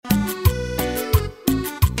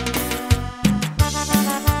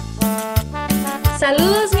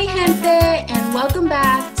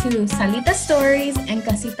to Salita Stories and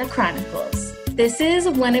Casita Chronicles. This is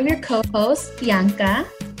one of your co-hosts, Bianca.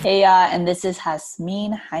 Hey y'all, and this is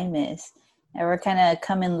Jasmin Jaimes. And we're kind of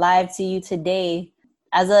coming live to you today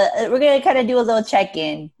we're going to kind of do a little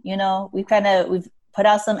check-in. You know, we've put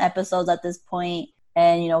out some episodes at this point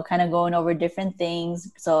and, you know, kind of going over different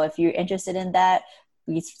things. So if you're interested in that,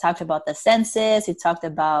 we talked about the census, we talked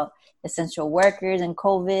about essential workers and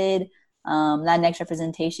COVID, Latinx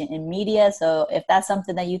representation in media. So if that's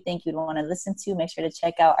something that you think you'd want to listen to, make sure to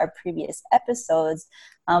check out our previous episodes.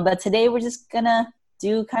 But today we're just going to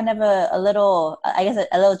do kind of a little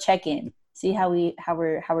check-in, see how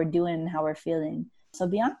we're doing and how we're feeling. So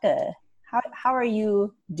Bianca, how are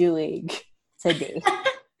you doing today?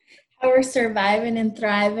 How we're surviving and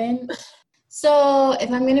thriving. So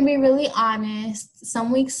if I'm going to be really honest,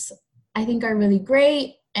 some weeks I think are really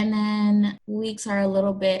great. And then weeks are a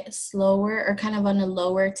little bit slower or kind of on a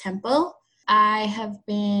lower tempo. I have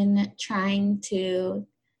been trying to,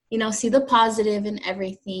 see the positive in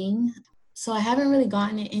everything. So I haven't really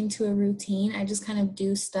gotten it into a routine. I just kind of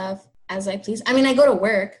do stuff as I please. I mean, I go to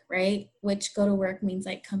work, right? Which go to work means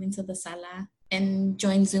like come into the sala and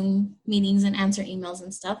join Zoom meetings and answer emails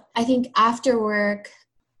and stuff. I think after work,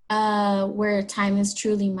 where time is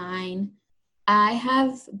truly mine, I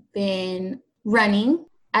have been running.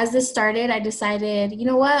 As this started, I decided, you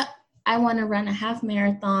know what? I want to run a half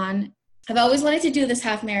marathon. I've always wanted to do this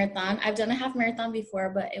half marathon. I've done a half marathon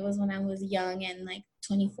before, but it was when I was young and like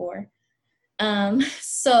 24.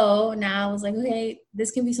 So now I was like, okay,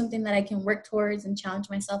 this can be something that I can work towards and challenge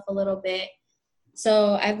myself a little bit.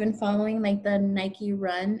 So I've been following like the Nike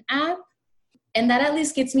Run app, and that at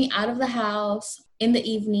least gets me out of the house in the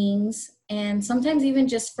evenings and sometimes even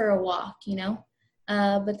just for a walk,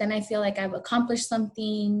 but then I feel like I've accomplished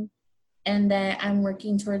something and that I'm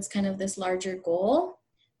working towards kind of this larger goal,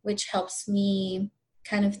 which helps me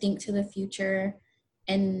kind of think to the future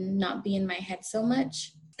and not be in my head so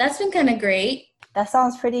much. That's been kind of great. That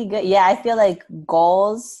sounds pretty good. Yeah, I feel like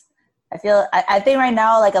goals. I think right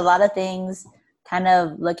now, like a lot of things, kind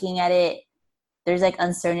of looking at it, there's like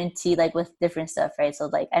uncertainty, like with different stuff, right? So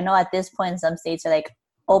like, I know at this point, some states are like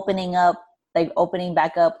opening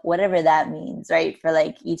back up, whatever that means, right? For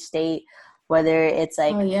like each state, whether it's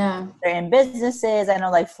like certain businesses. I know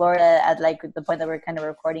like Florida, at like the point that we're kind of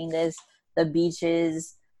recording this, the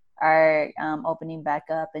beaches are opening back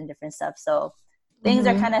up and different stuff. So things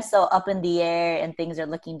are kind of still up in the air and things are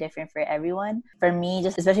looking different for everyone. For me,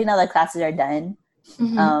 just especially now that classes are done,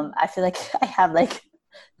 I feel like I have like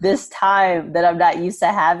this time that I'm not used to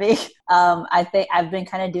having. I think I've been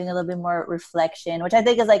kind of doing a little bit more reflection, which I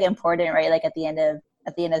think is like important, right? Like at the end of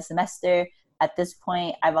the semester. At this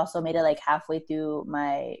point, I've also made it like halfway through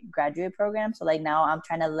my graduate program. So like now I'm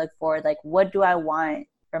trying to look forward, like what do I want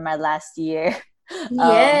for my last year?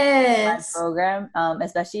 Yes. Program,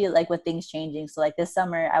 especially like with things changing. So like this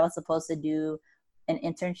summer, I was supposed to do an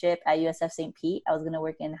internship at USF St. Pete. I was going to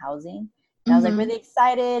work in housing. And I was like really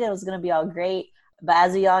excited. It was going to be all great. But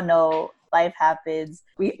as we all know, life happens.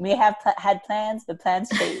 We have had plans, but plans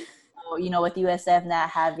change. So, with USF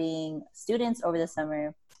not having students over the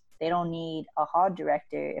summer, they don't need a hall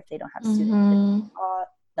director if they don't have students in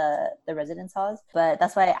the residence halls. But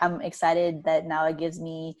that's why I'm excited that now it gives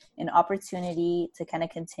me an opportunity to kind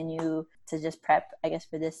of continue to just prep, I guess,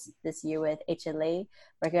 for this year with HLA,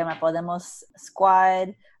 working on my Podemos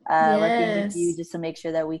squad, working with you just to make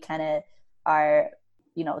sure that we kind of are,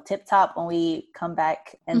 tip top when we come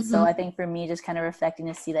back. And so I think for me, just kind of reflecting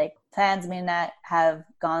to see like plans may not have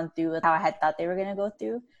gone through with how I had thought they were going to go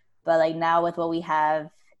through, but like now with what we have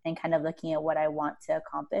and kind of looking at what I want to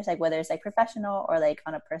accomplish, like whether it's like professional or like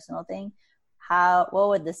on a personal thing, what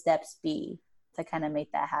would the steps be to kind of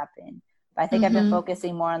make that happen? But I think I've been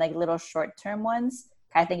focusing more on like little short-term ones.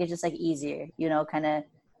 I think it's just like easier, kind of,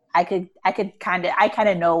 I kind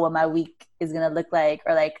of know what my week is going to look like,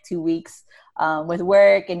 or like 2 weeks with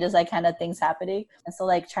work and just like kind of things happening. And so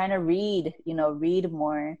like trying to read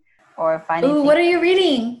more or finding Ooh, what are you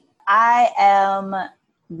reading? I am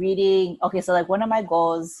reading. Okay, so like one of my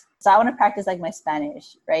goals, so I want to practice like my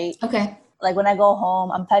Spanish, right? Okay. Like when I go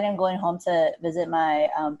home, I'm planning on going home to visit my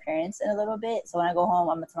parents in a little bit. So when I go home,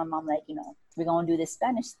 I'm gonna tell my mom like, we're gonna do this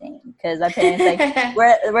Spanish thing, because my parents like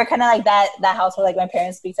we're kind of like that household. Like my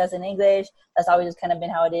parents speak to us in English. That's always just kind of been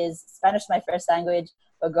how it is. Spanish is my first language,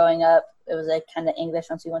 but growing up, it was like kind of English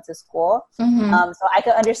once we went to school. So I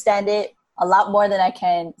could understand it a lot more than I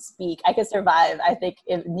can speak. I could survive, I think,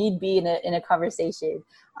 if need be in a conversation.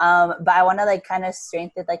 But I want to like kind of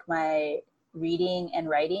strengthen like my reading and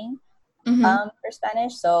writing for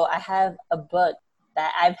Spanish. So I have a book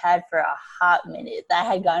that I've had for a hot minute that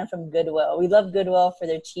I had gotten from Goodwill. We love Goodwill for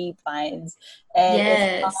their cheap finds. And it's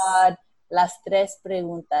Yes. called Las Tres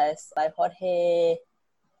Preguntas by Jorge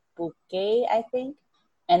Bouquet, I think.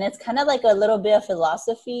 And it's kind of like a little bit of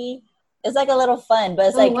philosophy. It's like a little fun, but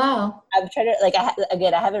it's Oh, like wow. I'm trying to like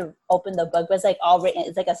I haven't opened the book, but it's like all written.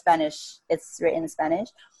 It's like a Spanish. It's written in Spanish.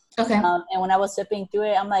 Okay. And when I was flipping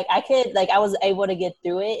through it, I'm like, I was able to get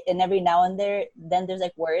through it. And every now and then there's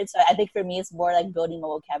like words. So I think for me, it's more like building a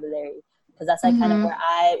vocabulary, because that's like kind of where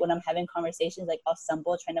when I'm having conversations, like I'll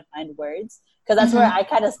stumble trying to find words, because that's where I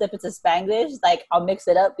kind of slip into Spanglish. Like I'll mix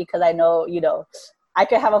it up because I know, I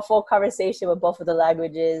could have a full conversation with both of the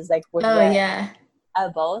languages, like with Oh, where yeah. I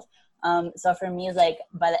have both. So for me, it's like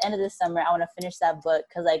by the end of this summer, I want to finish that book,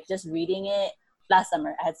 because like just reading it last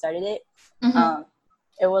summer, I had started it.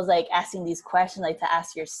 It was like asking these questions, like to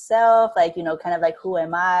ask yourself, like, kind of like, who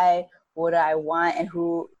am I? What do I want? And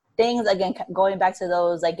things, again, going back to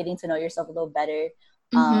those, like getting to know yourself a little better,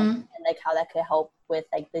 and like how that could help with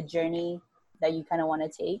like the journey that you kind of want to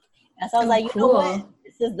take. And so I was like, you know what? Cool.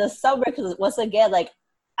 This is the summer, because once again, like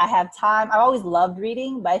I have time. I've always loved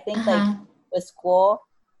reading, but I think like with school,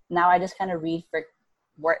 now I just kind of read for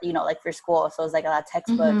work, like for school. So it's like a lot of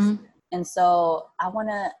textbooks. And so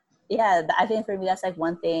I think for me, that's like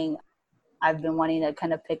one thing I've been wanting to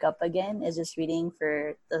kind of pick up again, is just reading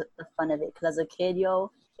for the fun of it. Because as a kid,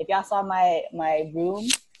 if y'all saw my room,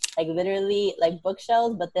 like literally like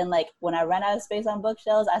bookshelves, but then like when I ran out of space on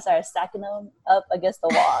bookshelves, I started stacking them up against the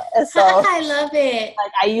wall. And so I love it.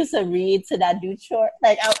 like I used to read to that do chore.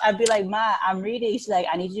 Like I'd be like, Ma, I'm reading. She's like,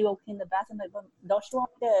 I need you to go clean the bathroom. Like, but don't you want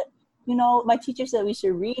to, my teacher said we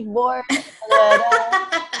should read more.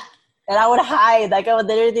 And I would hide. Like I would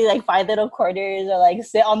literally like find little corners or like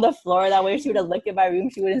sit on the floor. That way, if she would have looked at my room,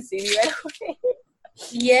 she wouldn't see me right away.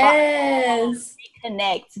 Yes.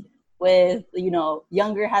 Reconnect with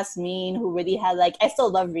younger Jasmin, who really had like, I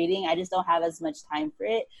still love reading. I just don't have as much time for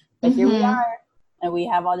it. But here we are, and we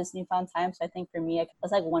have all this newfound time. So I think for me,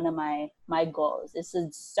 that's like one of my goals, is to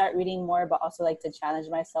start reading more, but also like to challenge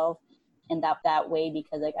myself in that way,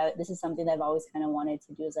 because like this is something that I've always kind of wanted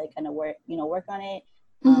to do, is like kind of work on it.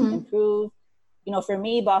 Improve, for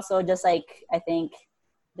me, but also just like, I think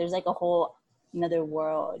there's like a whole another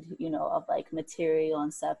world, of like material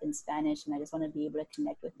and stuff in Spanish. And I just want to be able to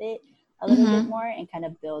connect with it a little bit more and kind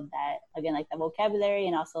of build that, again, like the vocabulary,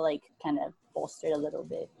 and also like kind of bolster it a little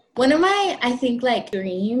bit. One of my, I think, like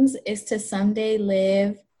dreams is to someday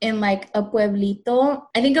live in like a pueblito.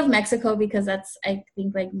 I think of Mexico because that's, I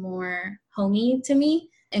think, like more homey to me.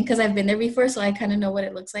 And because I've been there before, so I kind of know what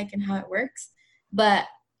it looks like and how it works. But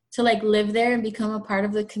to like live there and become a part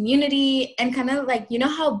of the community, and kind of like,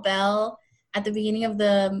 how Belle at the beginning of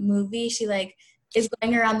the movie, she like is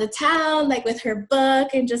going around the town like with her book,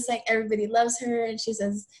 and just like everybody loves her and she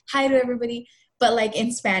says hi to everybody, but like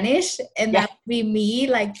in Spanish, and that would be me,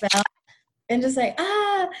 like Belle, and just like,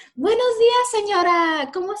 buenos dias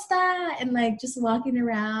señora, ¿cómo está? And like just walking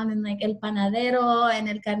around, and like el panadero and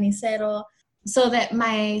el carnicero, so that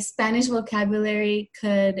my Spanish vocabulary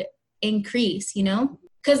could increase,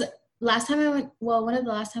 because last time I went, one of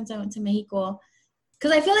the last times I went to Mexico,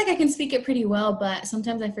 because I feel like I can speak it pretty well, but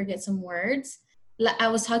sometimes I forget some words. I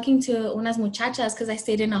was talking to unas muchachas because I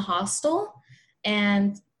stayed in a hostel,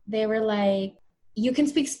 and they were like, you can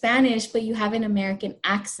speak Spanish, but you have an American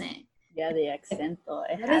accent. Yeah, the accento.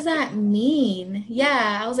 What does that mean?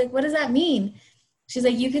 Yeah, I was like, what does that mean? She's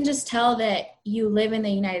like, you can just tell that you live in the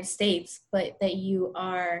United States, but that you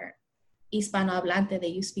are hispanohablante,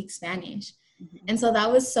 that you speak Spanish. And so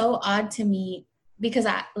that was so odd to me, because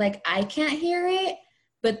I can't hear it,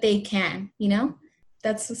 but they can,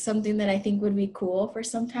 That's something that I think would be cool for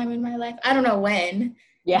some time in my life. I don't know when.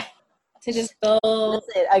 Yeah. To just go.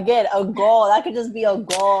 Listen, again, a goal. That could just be a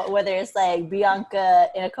goal, whether it's like Bianca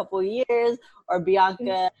in a couple of years, or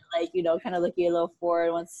Bianca, like, kind of looking a little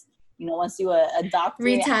forward once you adopt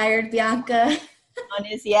retired Bianca.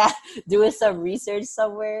 Honest, doing some research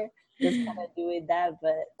somewhere, just kind of doing that.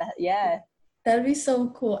 But that'd be so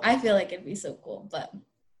cool. I feel like it'd be so cool. But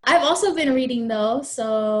I've also been reading though,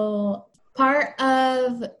 so part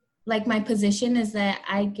of like my position is that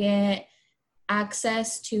I get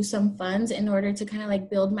access to some funds in order to kind of like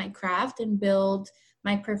build my craft and build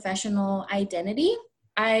my professional identity.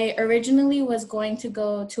 I originally was going to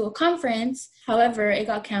go to a conference. However, it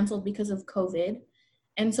got canceled because of COVID.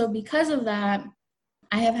 And so because of that,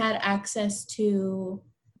 I have had access to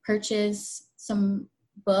purchase some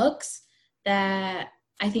books that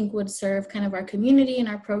I think would serve kind of our community and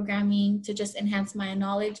our programming to just enhance my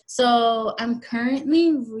knowledge. So I'm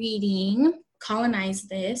currently reading Colonize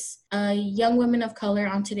This, Young Women of Color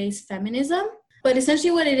on Today's Feminism. But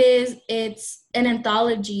essentially what it is, it's an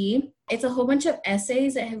anthology. It's a whole bunch of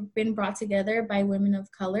essays that have been brought together by women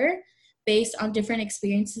of color based on different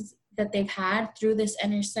experiences that they've had through this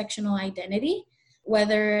intersectional identity,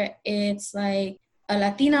 whether it's like a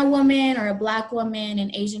Latina woman or a Black woman,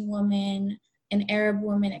 an Asian woman, an Arab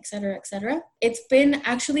woman, et cetera, et cetera. It's been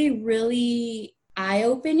actually really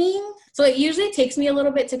eye-opening. So it usually takes me a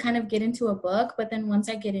little bit to kind of get into a book, but then once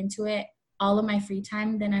I get into it, all of my free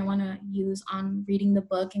time, then I want to use on reading the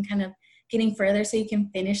book and kind of getting further so you can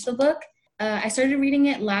finish the book. I started reading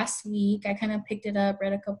it last week. I kind of picked it up,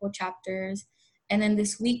 read a couple chapters, and then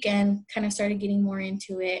this weekend kind of started getting more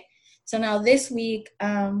into it. So now this week,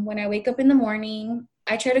 when I wake up in the morning,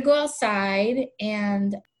 I try to go outside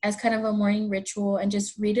and as kind of a morning ritual and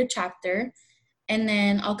just read a chapter. And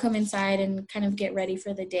then I'll come inside and kind of get ready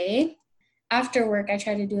for the day. After work, I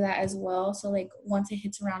try to do that as well. So like once it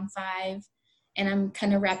hits around 5 and I'm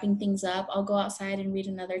kind of wrapping things up, I'll go outside and read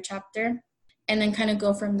another chapter and then kind of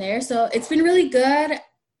go from there. So it's been really good.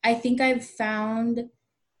 I think I've found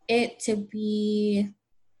it to be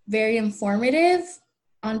very informative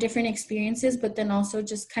on different experiences, but then also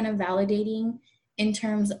just kind of validating in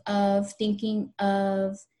terms of thinking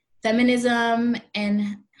of feminism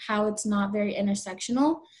and how it's not very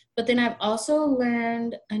intersectional. But then I've also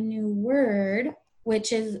learned a new word,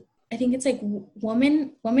 which is, I think it's like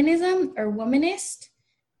womanism or womanist.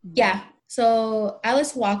 Yeah. So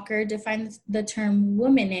Alice Walker defines the term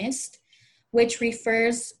womanist, which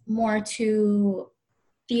refers more to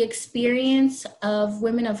the experience of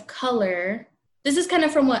women of color. This is kind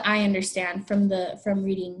of from what I understand from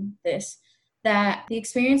reading this, that the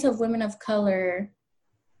experience of women of color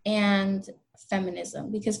and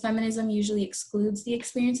feminism, because feminism usually excludes the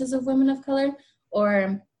experiences of women of color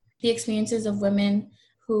or the experiences of women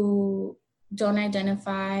who don't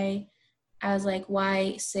identify as like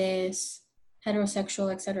white, cis,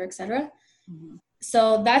 heterosexual, et cetera, et cetera. Mm-hmm.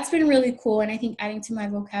 So that's been really cool. And I think adding to my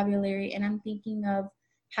vocabulary, and I'm thinking of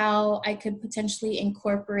how I could potentially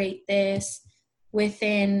incorporate this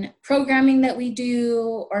within programming that we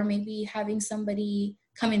do, or maybe having somebody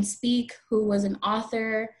come and speak who was an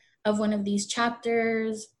author of one of these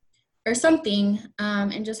chapters or something,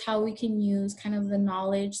 and just how we can use kind of the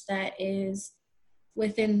knowledge that is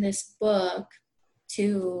within this book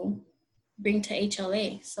to bring to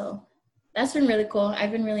HLA. So that's been really cool.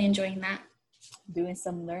 I've been really enjoying that. Doing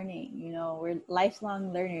some learning, you know, we're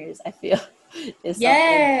lifelong learners, I feel. It's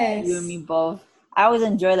yes. You and me both. I always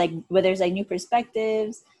enjoy like whether it's like new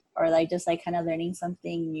perspectives or like just like kind of learning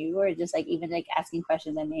something new, or just like even like asking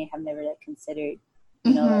questions I may have never like considered,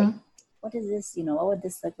 you know, like what is this, you know, what would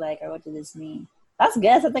this look like, or what does this mean? That's good.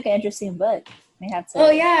 That's like an interesting book. May have to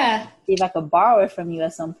see if I could borrow it from you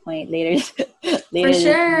at some point later. For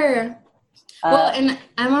sure. Well, and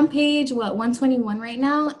I'm on page 121 right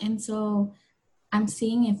now, and so I'm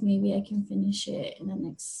seeing if maybe I can finish it in the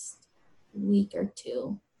next week or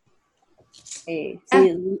two. Hey,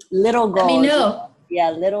 see, little goals. Let me know.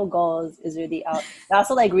 Yeah, little goals is really out.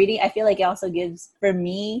 Also, like reading, I feel like it also gives, for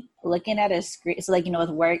me, looking at a screen. So, like, you know,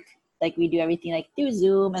 with work, like we do everything like through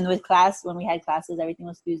Zoom, and with class, when we had classes, everything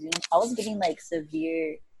was through Zoom. I was getting like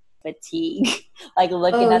severe fatigue, like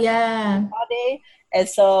looking at all day. And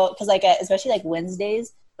so, because like especially like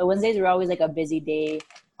Wednesdays, but Wednesdays were always like a busy day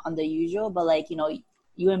on the usual. But like, you know,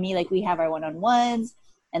 you and me, like we have our one-on-ones.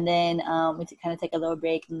 And then we kind of take a little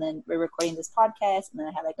break, and then we're recording this podcast, and then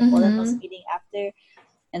I have like a full meeting after.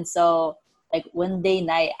 And so like Wednesday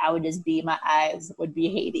night, I would just be, my eyes would be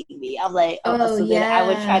hating me. I'm like, then I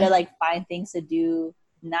would try to like find things to do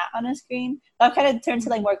not on a screen. But I've kind of turned to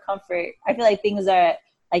like more comfort. I feel like things are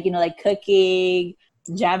like, you know, like cooking,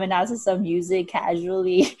 jamming out to some music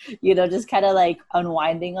casually, you know, just kind of like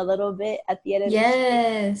unwinding a little bit at the end of the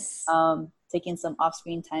day. Taking some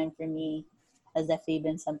off-screen time for me has definitely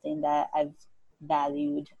been something that I've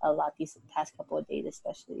valued a lot these past couple of days,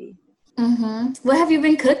 especially. What have you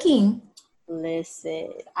been cooking?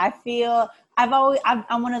 Listen, I feel I'm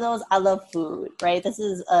one of those, I love food, right? This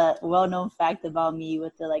is a well-known fact about me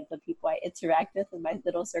with the people I interact with in my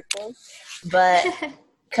little circles. But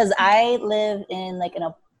because I live in like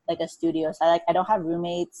a studio, so I don't have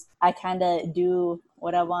roommates. I kind of do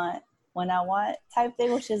what I want when I want type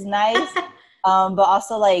thing, which is nice. But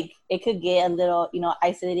also like it could get a little, you know,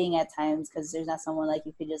 isolating at times because there's not someone like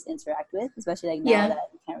you could just interact with, especially like now that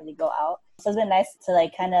you can't really go out. So it's been nice to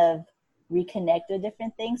like kind of reconnect with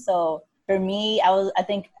different things. So for me, I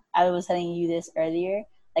think I was telling you this earlier,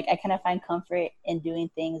 like I kind of find comfort in doing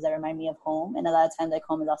things that remind me of home, and a lot of times like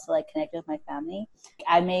home is also like connected with my family.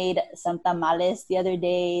 I made some tamales the other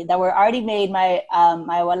day that were already made. My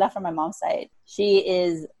abuela from my mom's side, she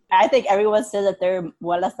is I think everyone says that their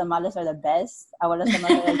abuelas tamales are the best. Abuelas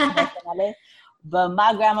tamales are like the best tamales. But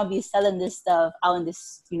my grandma be selling this stuff out in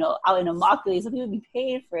this, out in Immokalee. So people be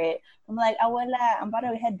paying for it. I'm like, abuela, I'm about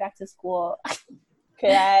to head back to school.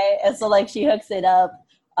 Could I? And so like she hooks it up.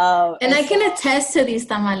 And I can attest to these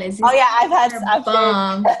tamales. Oh yeah,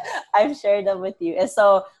 I've shared them with you. And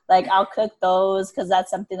so like I'll cook those because that's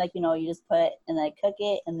something like you just put and like cook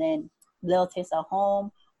it and then little taste at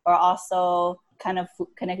home. Or also kind of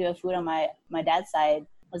connected with food on my dad's side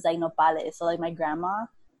was like nopales. So like my grandma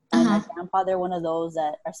and my grandpa, they're one of those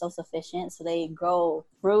that are self-sufficient. So they grow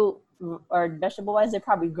fruit or vegetable wise, they're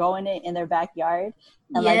probably growing it in their backyard.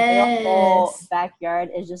 And like their whole backyard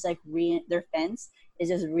is just like their fence is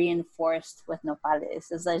just reinforced with nopales.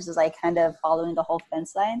 It's just like kind of following the whole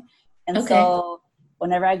fence line. And so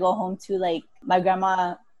whenever I go home to like my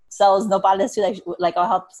grandma sells nopales too, like I'll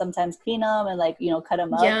help sometimes clean them and like cut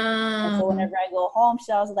them up. And so whenever I go home,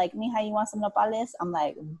 she was like, "Mija, you want some nopales?" I'm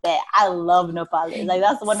like, "Bet, I love nopales. Like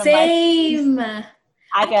that's one of my same.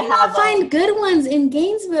 I cannot find good ones in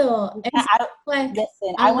Gainesville.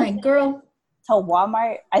 Listen, I went girl to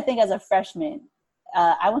Walmart. I think as a freshman,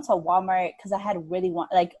 I went to Walmart because I had really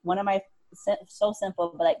like one of my so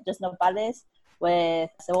simple, but like just nopales with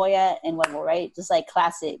cebolla and huevo, right? Just like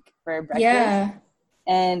classic for breakfast. Yeah.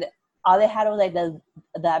 And all they had was like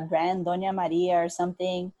that brand Doña Maria or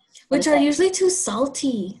something, which are like, usually too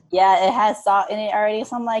salty. Yeah, it has salt in it already.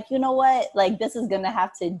 So I'm like, you know what? Like this is gonna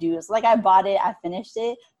have to do. So like I bought it, I finished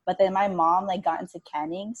it, but then my mom like got into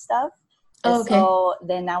canning stuff. And so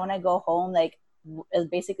then now when I go home, like it's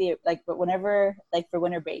basically like whenever like for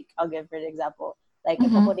winter break, I'll give her an example. Like a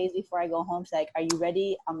couple of days before I go home, she's like, "Are you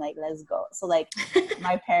ready?" I'm like, "Let's go." So like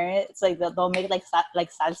my parents like they'll make like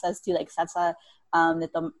salsas too, like salsa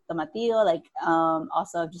the tomatillo, like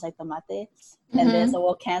also just like tomate, and then so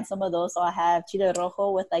we'll can some of those. So I have chile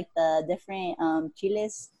rojo with like the different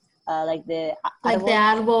chiles, like the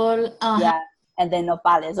árbol, yeah, and then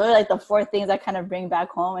nopales. Those are like the 4 things I kind of bring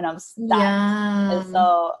back home, and I'm stuck. And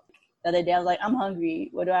so the other day I was like, I'm hungry.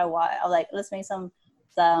 What do I want? I was like, let's make some.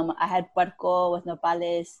 I had puerco with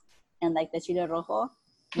nopales and like the chile rojo.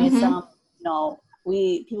 Made some,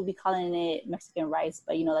 people be calling it Mexican rice,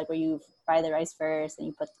 but like where you fry the rice first and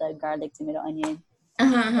you put the garlic, tomato, onion.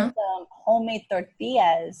 Some homemade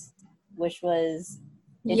tortillas, which was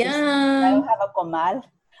interesting. I don't have a comal.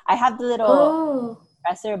 I have the little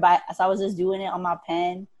presser, but so I was just doing it on my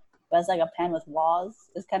pan, but it's like a pan with walls.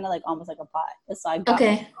 It's kind of like almost like a pot. So I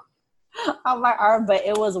got on my arm, but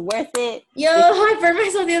it was worth it. Yo, I burned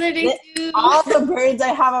myself the other day too. All the birds I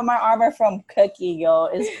have on my arm are from cooking, yo.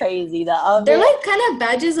 It's crazy. They're like kind of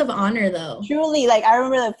badges of honor, though. Truly, like I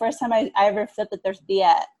remember the first time I ever flipped a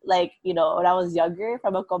tortilla, like when I was younger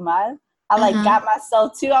from a comal. I like got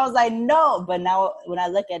myself too. I was like, no, but now when I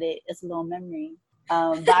look at it, it's a little memory.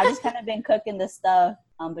 But I've just kind of been cooking this stuff,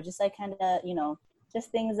 but just like kind of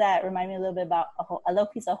just things that remind me a little bit about a little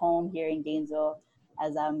piece of home here in Gainesville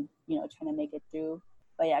as I'm trying to make it through.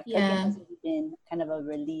 But yeah, cooking has been kind of a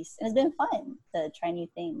release, and it's been fun to try new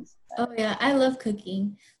things. Oh yeah, I love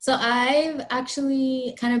cooking. So I've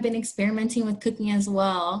actually kind of been experimenting with cooking as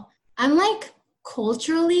well. I'm like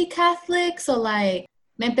culturally Catholic, so like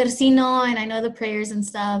me persino and I know the prayers and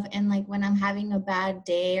stuff, and like when I'm having a bad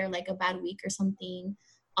day or like a bad week or something,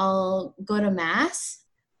 I'll go to mass,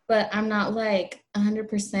 but I'm not like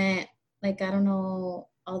 100% like I don't know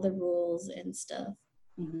all the rules and stuff.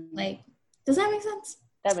 Like, does that make sense?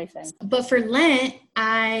 That makes sense. But for Lent,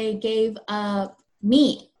 I gave up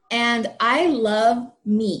meat, and I love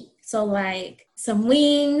meat. So like some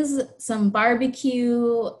wings, some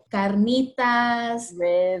barbecue, carnitas,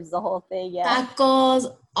 ribs, the whole thing,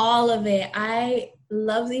 tacos, all of it. I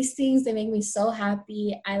love these things. They make me so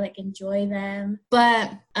happy. I like enjoy them.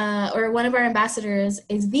 But or one of our ambassadors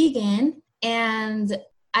is vegan, and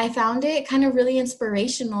I found it kind of really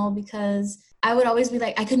inspirational because I would always be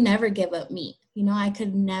like, I could never give up meat. I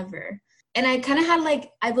could never. And I kind of had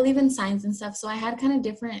like, I believe in signs and stuff. So I had kind of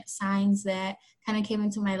different signs that kind of came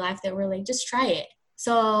into my life that were like, just try it.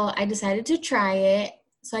 So I decided to try it.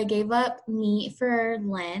 So I gave up meat for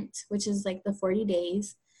Lent, which is like the 40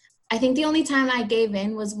 days. I think the only time I gave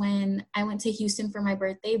in was when I went to Houston for my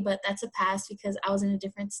birthday, but that's a pass because I was in a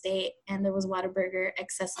different state and there was Whataburger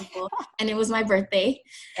accessible and it was my birthday.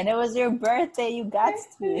 And it was your birthday, you got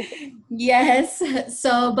to. Yes.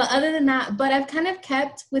 So, but other than that, but I've kind of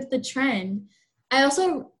kept with the trend. I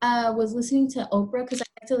also was listening to Oprah because I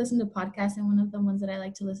like to listen to podcasts, and one of the ones that I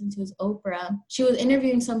like to listen to is Oprah. She was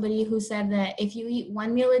interviewing somebody who said that if you eat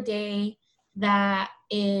one meal a day that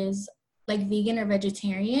is like vegan or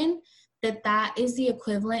vegetarian, that is the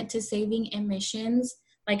equivalent to saving emissions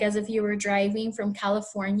like as if you were driving from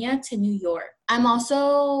California to New York. I'm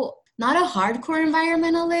also not a hardcore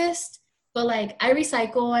environmentalist, but like I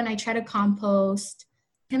recycle and I try to compost,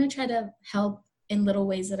 kind of try to help in little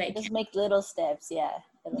ways that I can. Just make little steps. Yeah.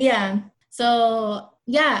 Yeah. So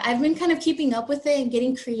yeah, I've been kind of keeping up with it and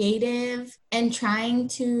getting creative and trying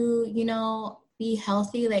to, you know, be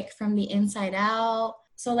healthy like from the inside out.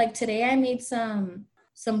 So like today I made some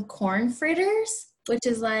corn fritters, which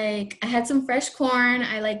is like I had some fresh corn.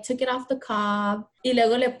 I like took it off the cob. Y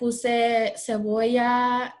luego le puse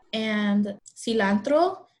cebolla and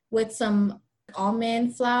cilantro with some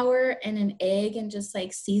almond flour and an egg and just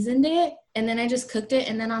like seasoned it. And then I just cooked it.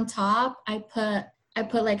 And then on top, I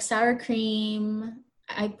put like sour cream,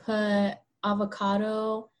 I put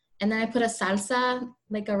avocado, and then I put a salsa,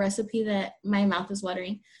 like a recipe that my mouth is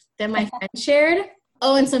watering, that my friend shared.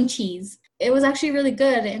 Oh, and some cheese. It was actually really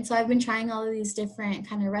good. And so I've been trying all of these different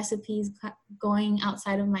kind of recipes, going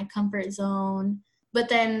outside of my comfort zone. But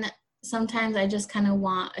then sometimes I just kind of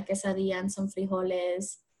want a quesadilla and some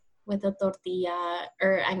frijoles with a tortilla,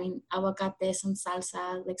 or I mean, aguacate, some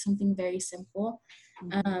salsa, like something very simple.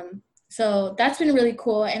 So that's been really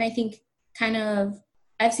cool. And I think kind of,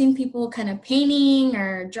 I've seen people kind of painting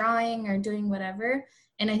or drawing or doing whatever.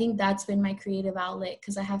 And I think that's been my creative outlet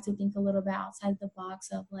because I have to think a little bit outside the box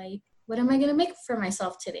of like, what am I going to make for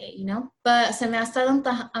myself today, you know? But se me ha estado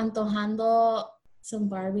antojando some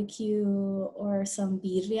barbecue or some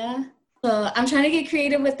birria. So I'm trying to get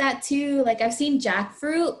creative with that too. Like I've seen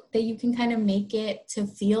jackfruit that you can kind of make it to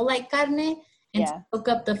feel like carne and to soak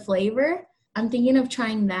up the flavor. I'm thinking of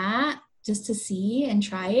trying that just to see and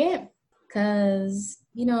try it because,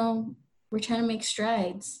 you know, we're trying to make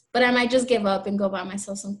strides. But I might just give up and go buy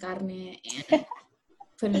myself some carne and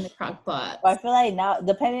put it in the crock pot. Well, I feel like now,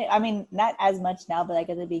 I mean, not as much now, but like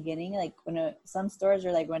at the beginning, like when some stores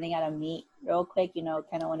are like running out of meat real quick, you know,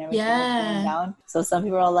 kind of when everything was going down. So some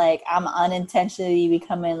people are like, I'm unintentionally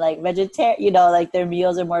becoming like vegetarian, you know, like their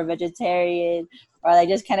meals are more vegetarian, or like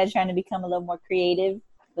just kind of trying to become a little more creative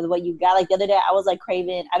with what you got. Like the other day I was like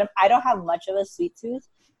craving, I don't have much of a sweet tooth,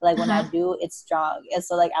 but like when I do, it's strong. And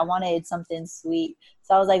so like I wanted something sweet.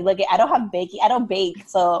 So I was like, look, I don't bake.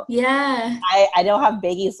 So I don't have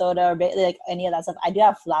baking soda or like any of that stuff. I do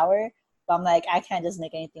have flour, but I'm like, I can't just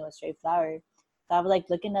make anything with straight flour. So I was like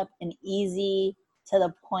looking up an easy to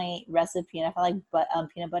the point recipe, and I felt like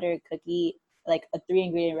peanut butter cookie, like a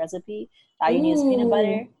 3-ingredient recipe. All you need is peanut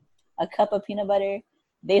butter, a cup of peanut butter.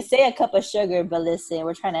 They say a cup of sugar, but listen,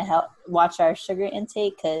 we're trying to watch our sugar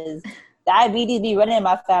intake because diabetes be running in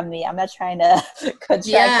my family. I'm not trying to contract.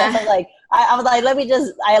 So I was like,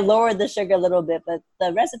 I lowered the sugar a little bit, but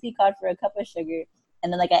the recipe called for a cup of sugar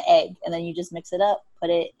and then like an egg, and then you just mix it up,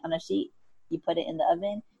 put it on a sheet, you put it in the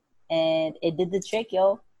oven, and it did the trick,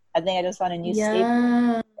 yo. I think I just found a new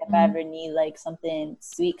staple if I ever need like something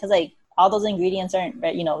sweet, because like all those ingredients aren't,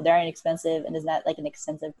 you know, they aren't expensive and it's not like an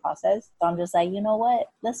extensive process. So I'm just like, you know what?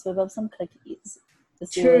 Let's whip up some cookies to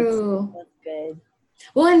see what's good.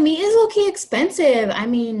 Well, and meat is okay expensive. I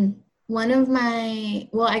mean,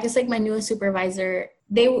 I guess like my newest supervisor,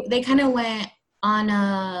 they kind of went on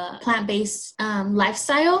a plant-based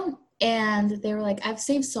lifestyle, and they were like, I've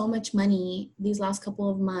saved so much money these last couple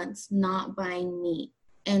of months not buying meat.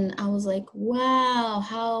 And I was like, wow,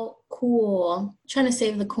 how cool. Trying to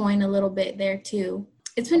save the coin a little bit there too.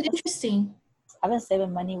 It's been interesting. I've been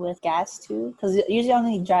saving money with gas too, because usually I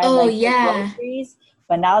only drive groceries.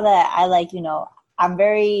 But now that I like, you know, I'm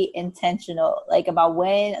very intentional, like about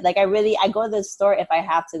when, like I go to the store if I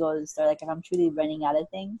have to go to the store, like if I'm truly running out of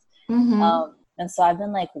things. And so I've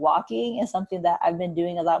been like walking is something that I've been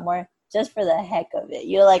doing a lot more just for the heck of it.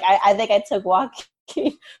 You know, like I think I took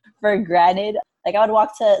walking for granted. Like I would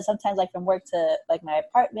walk to sometimes like from work to like my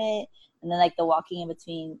apartment, and then like the walking in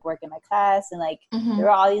between work and my class. And like there were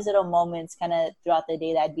all these little moments kind of throughout the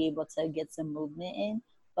day that I'd be able to get some movement in.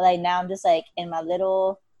 But like now I'm just like in my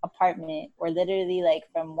little apartment, or literally like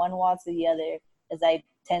from one wall to the other is like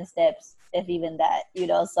 10 steps, if even that, you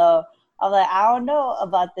know. So I'm like, I don't know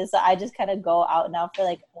about this. So I just kind of go out now for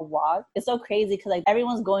like a walk. It's so crazy because like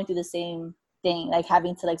everyone's going through the same thing, like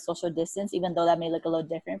having to like social distance, even though that may look a little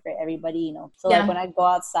different for everybody, you know. So like when I go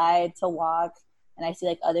outside to walk and I see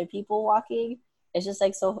like other people walking, it's just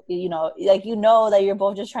like, so, you know, like, you know, that you're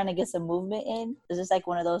both just trying to get some movement in. It's just like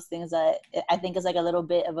one of those things that I think is like a little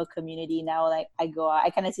bit of a community now. Like I go out,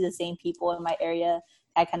 I kind of see the same people in my area.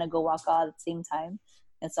 I kind of go walk out at the same time.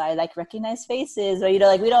 And so I like recognize faces, but you know,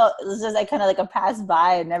 like we don't, it's just like kind of like a pass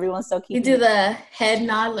by and everyone's still keeping. You do the head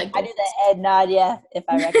nod, like I do the head nod, yeah, if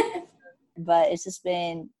I recognize. But it's just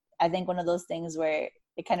been, I think, one of those things where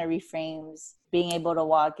it kind of reframes being able to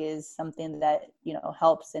walk is something that, you know,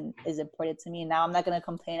 helps and is important to me. Now I'm not going to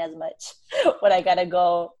complain as much when I got to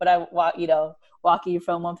go, when I walk, you know, walking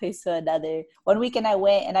from one place to another. One weekend I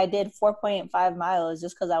went and I did 4.5 miles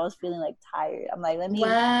just because I was feeling like tired. I'm like, let me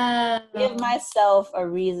give myself a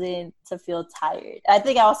reason to feel tired. I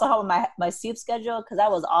think I also have my sleep schedule because I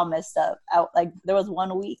was all messed up. Like there was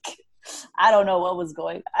 1 week. I don't know what was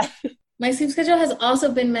going on. My sleep schedule has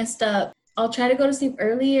also been messed up. I'll try to go to sleep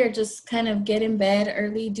early or just kind of get in bed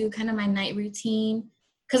early, do kind of my night routine.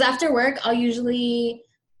 Because after work, I'll usually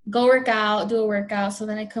go work out, do a workout. So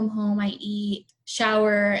then I come home, I eat,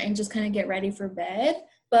 shower, and just kind of get ready for bed.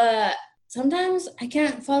 But sometimes I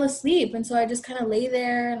can't fall asleep. And so I just kind of lay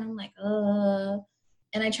there and I'm like,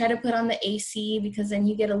 and I try to put on the AC because then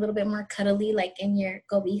you get a little bit more cuddly, like in your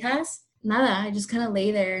cobijas. Nada, I just kind of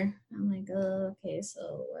lay there. I'm like, okay,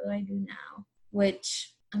 so what do I do now?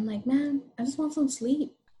 Which I'm like, man, I just want some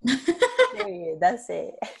sleep. Period. That's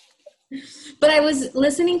it. But I was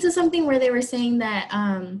listening to something where they were saying that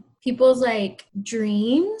people's like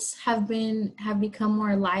dreams have become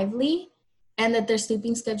more lively, and that their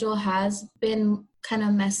sleeping schedule has been kind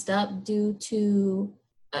of messed up due to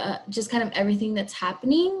just kind of everything that's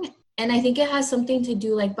happening. And I think it has something to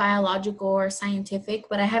do like biological or scientific,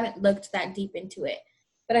 but I haven't looked that deep into it.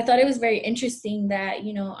 But I thought it was very interesting that,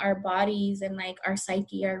 you know, our bodies and like our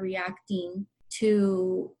psyche are reacting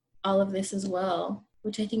to all of this as well,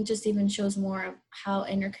 which I think just even shows more of how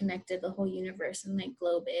interconnected the whole universe and like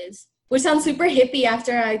globe is. Which sounds super hippie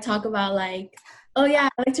after I talk about like, oh yeah,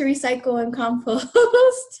 I like to recycle and compost.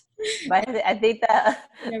 But I think that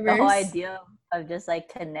Universe. the whole idea of just like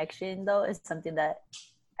connection though is something that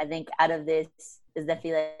I think out of this is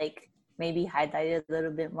definitely like maybe highlighted a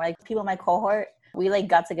little bit more. Like people in my cohort, we like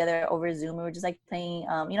got together over Zoom. We were just like playing,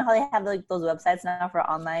 you know how they have like those websites now for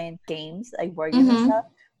online games, like board games and stuff.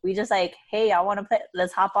 We just like, hey, I want to play.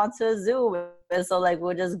 Let's hop onto a Zoom. And so like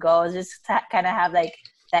we'll just go, just kind of have like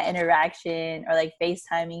that interaction or like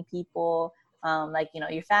FaceTiming people, like, you know,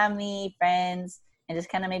 your family, friends, and just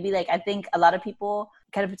kind of maybe like I think a lot of people,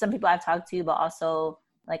 kind of some people I've talked to, but also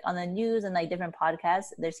like on the news and like different podcasts,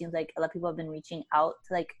 there seems like a lot of people have been reaching out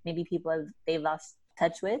to like maybe people they've lost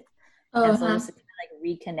touch with. And so just kind of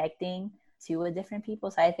like reconnecting to with different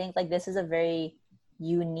people. So I think like this is a very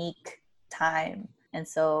unique time. And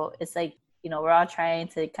so it's like, you know, we're all trying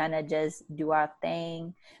to kind of just do our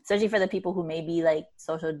thing, especially for the people who may be like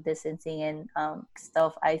social distancing and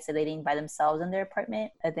self-isolating by themselves in their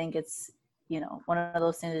apartment. I think it's, you know, one of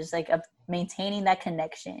those things is like maintaining that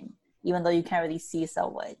connection, even though you can't really see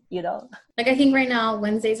someone, you know? Like I think right now,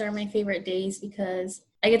 Wednesdays are my favorite days because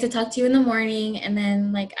I get to talk to you in the morning. And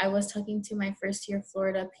then like I was talking to my first year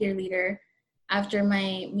Florida peer leader after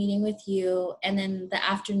my meeting with you. And then the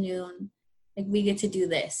afternoon, like we get to do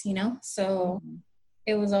this, you know? So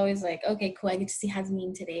it was always like, okay, cool. I get to see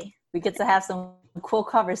Jasmin today. We get to have some cool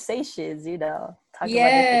conversations, you know?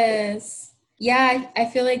 Yes. Yeah, I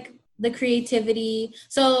feel like the creativity.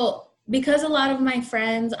 So because a lot of my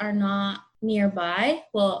friends are not nearby,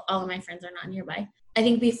 well, all of my friends are not nearby. I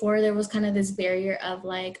think before there was kind of this barrier of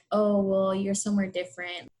like, oh, well, you're somewhere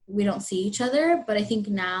different. We don't see each other. But I think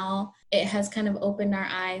now it has kind of opened our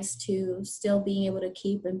eyes to still being able to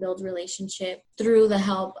keep and build relationship through the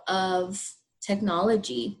help of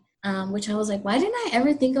technology, which I was like, why didn't I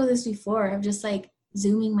ever think of this before? Of just like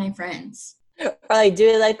Zooming my friends. Or like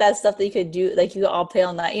doing like that stuff that you could do, like you could all play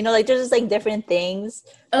on that, you know, like there's just like different things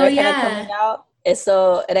that are kind of coming out. And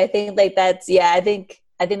so, and I think like that's, I think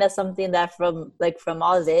that's something that from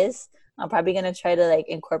all this, I'm probably gonna try to like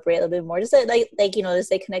incorporate a little bit more, just like you know, just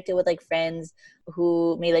stay connected with like friends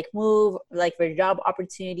who may like move, like for job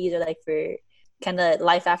opportunities or like for kind of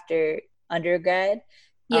life after undergrad.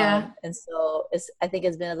 And so I think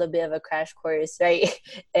it's been a little bit of a crash course, right?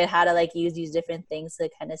 And how to like use these different things to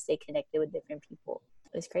kind of stay connected with different people.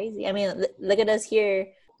 It's crazy. I mean, look at us here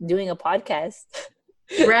doing a podcast.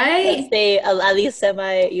 Right. Let's say at least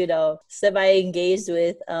semi engaged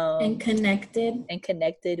with and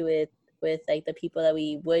connected with like the people that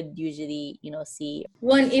we would usually, you know, see.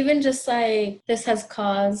 One, even just like this has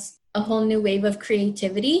caused a whole new wave of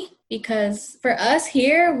creativity, because for us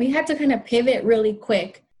here, we had to kind of pivot really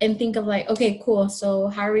quick and think of like, okay, cool. So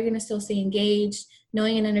how are we going to still stay engaged,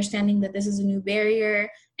 knowing and understanding that this is a new barrier,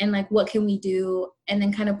 and like, what can we do? And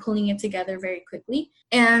then kind of pulling it together very quickly.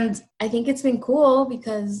 And I think it's been cool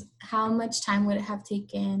because how much time would it have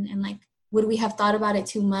taken? And like, would we have thought about it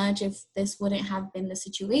too much if this wouldn't have been the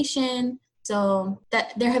situation? So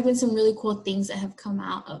that there have been some really cool things that have come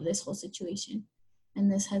out of this whole situation. And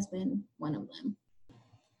this has been one of them.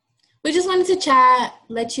 we just wanted to chat,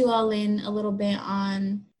 let you all in a little bit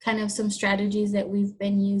on kind of some strategies that we've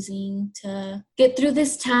been using to get through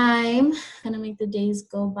this time, kind of make the days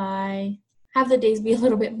go by, have the days be a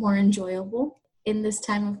little bit more enjoyable in this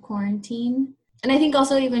time of quarantine. And I think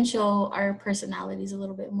also even show our personalities a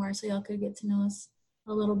little bit more so y'all could get to know us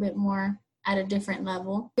a little bit more at a different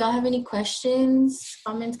level. If y'all have any questions,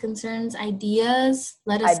 comments, concerns, ideas,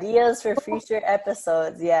 let us Ideas for future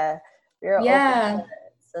episodes. Yeah. We're open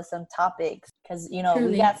to some topics because, you know,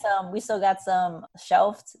 truly. we still got some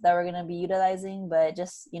shelved that we're going to be utilizing, but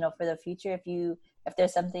just, you know, for the future, if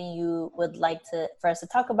there's something you would like for us to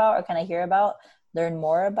talk about or kind of hear about, learn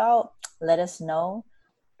more about, let us know.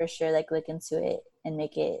 For sure, like look into it and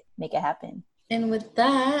make it happen. And with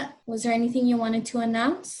that, was there anything you wanted to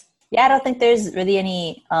announce? Yeah, I don't think there's really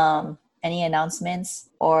any announcements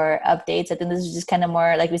or updates. I think this is just kind of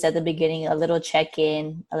more, like we said at the beginning, a little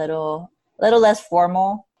check-in, a little less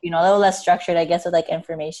formal, you know, a little less structured, I guess, with like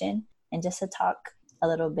information and just to talk a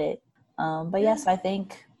little bit. But yes, I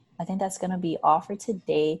think that's gonna be all for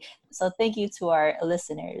today. So thank you to our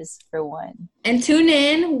listeners for one. And tune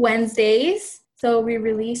in Wednesdays. So we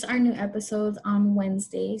release our new episodes on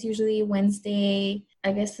Wednesdays, usually Wednesday.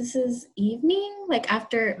 I guess this is evening, like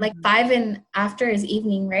after, like 5 and after is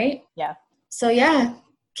evening, right? Yeah. So yeah,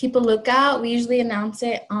 keep a lookout. We usually announce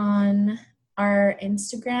it on our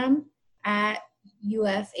Instagram at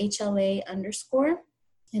UFHLA_.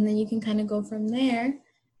 And then you can kind of go from there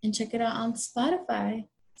and check it out on Spotify.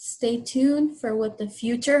 Stay tuned for what the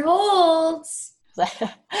future holds. I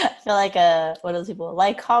feel like what those people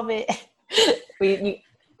like, comment. You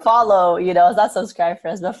follow, you know, it's not subscribe for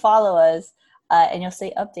us, but follow us, and you'll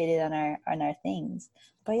stay updated on our things.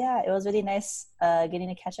 But yeah, it was really nice getting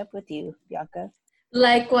to catch up with you, Bianca.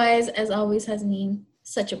 Likewise, as always, Jasmin,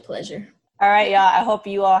 such a pleasure. All right, y'all. I hope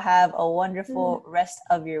you all have a wonderful rest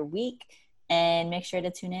of your week, and make sure to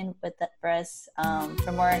tune in for us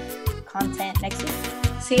for more content next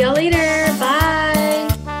week. See y'all later. Bye.